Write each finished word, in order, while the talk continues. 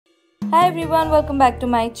Hi everyone, welcome back to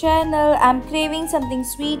my channel. I'm craving something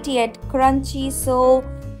sweet yet crunchy, so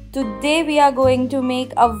today we are going to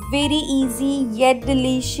make a very easy yet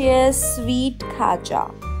delicious sweet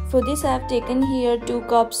khaja. For this I have taken here 2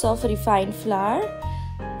 cups of refined flour.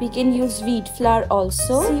 We can use wheat flour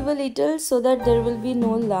also. Sieve a little so that there will be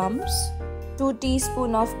no lumps. 2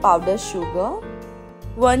 teaspoons of powdered sugar.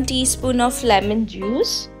 1 teaspoon of lemon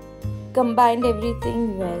juice. Combine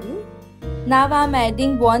everything well. Now I am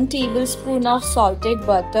adding 1 tablespoon of salted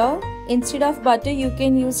butter. Instead of butter you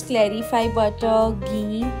can use clarified butter,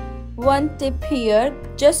 ghee. One tip here,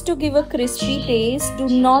 just to give a crispy taste, do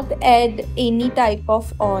not add any type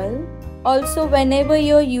of oil. Also, whenever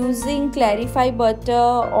you are using clarified butter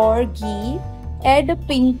or ghee, add a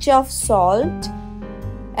pinch of salt.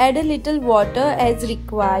 Add a little water as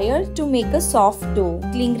required to make a soft dough.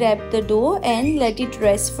 Cling wrap the dough and let it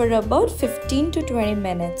rest for about 15 to 20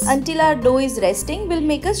 minutes. Until our dough is resting, we'll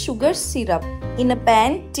make a sugar syrup. In a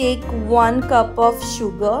pan, take 1 cup of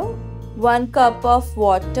sugar, 1 cup of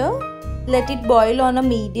water. Let it boil on a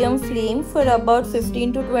medium flame for about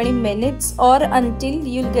 15 to 20 minutes or until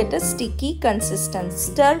you'll get a sticky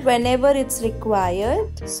consistency. Stir whenever it's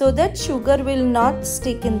required so that sugar will not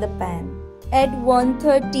stick in the pan. Add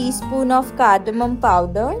 1/3 teaspoon of cardamom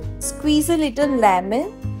powder. Squeeze a little lemon.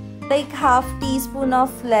 Like half teaspoon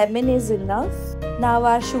of lemon is enough. Now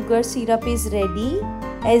our sugar syrup is ready.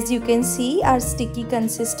 As you can see, our sticky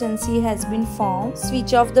consistency has been formed.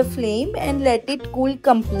 Switch off the flame and let it cool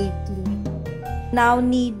completely. Now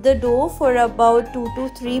knead the dough for about 2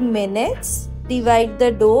 to 3 minutes. Divide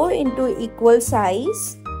the dough into equal size.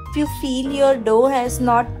 If you feel your dough has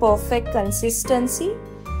not perfect consistency,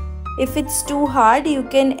 if it's too hard, you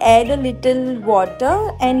can add a little water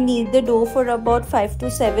and knead the dough for about 5 to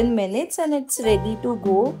 7 minutes and it's ready to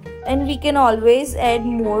go. And we can always add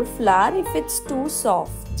more flour if it's too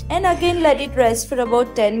soft. And again let it rest for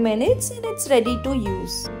about 10 minutes and it's ready to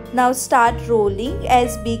use. Now start rolling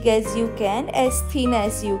as big as you can, as thin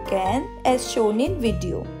as you can, as shown in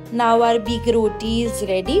video. Now our big roti is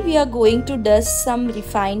ready. We are going to dust some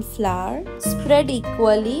refined flour. Spread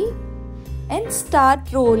equally and start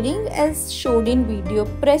rolling as shown in video.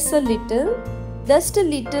 Press a little. Dust a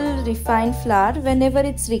little refined flour whenever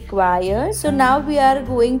it's required. So now we are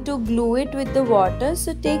going to glue it with the water.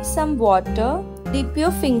 So take some water, dip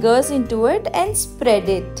your fingers into it and spread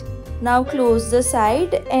it. Now close the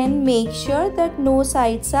side and make sure that no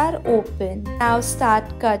sides are open. Now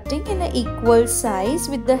start cutting in an equal size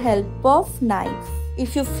with the help of knife.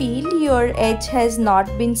 If you feel your edge has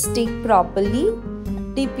not been stick properly,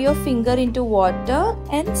 dip your finger into water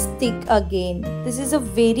and stick again. This is a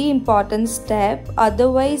very important step,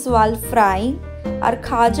 otherwise while frying our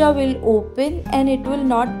khaja will open and it will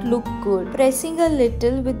not look good. Pressing a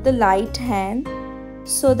little with the light hand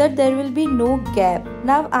so that there will be no gap.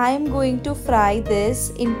 Now I am going to fry this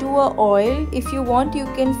into a oil. If you want, you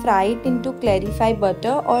can fry it into clarified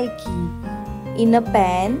butter or ghee. In a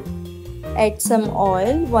pan, add some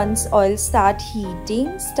oil. Once oil start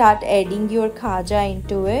heating, start adding your khaja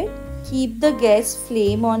into it. Keep the gas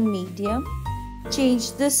flame on medium.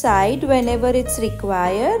 Change the side whenever it's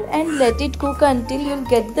required and let it cook until you'll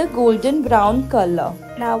get the golden brown color.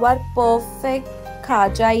 Now our perfect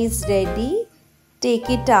khaja is ready.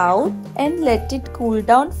 Take it out and let it cool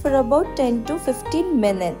down for about 10 to 15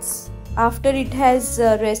 minutes. After it has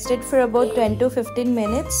rested for about 10 to 15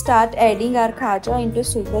 minutes, start adding our khaja into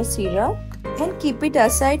sugar syrup and keep it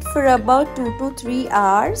aside for about 2 to 3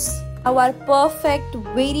 hours. Our perfect,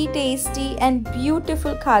 very tasty and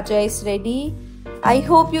beautiful khaja is ready. I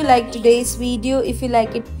hope you liked today's video. If you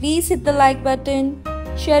like it, please hit the like button.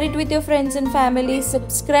 Share it with your friends and family.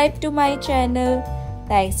 Subscribe to my channel.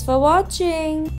 Thanks for watching.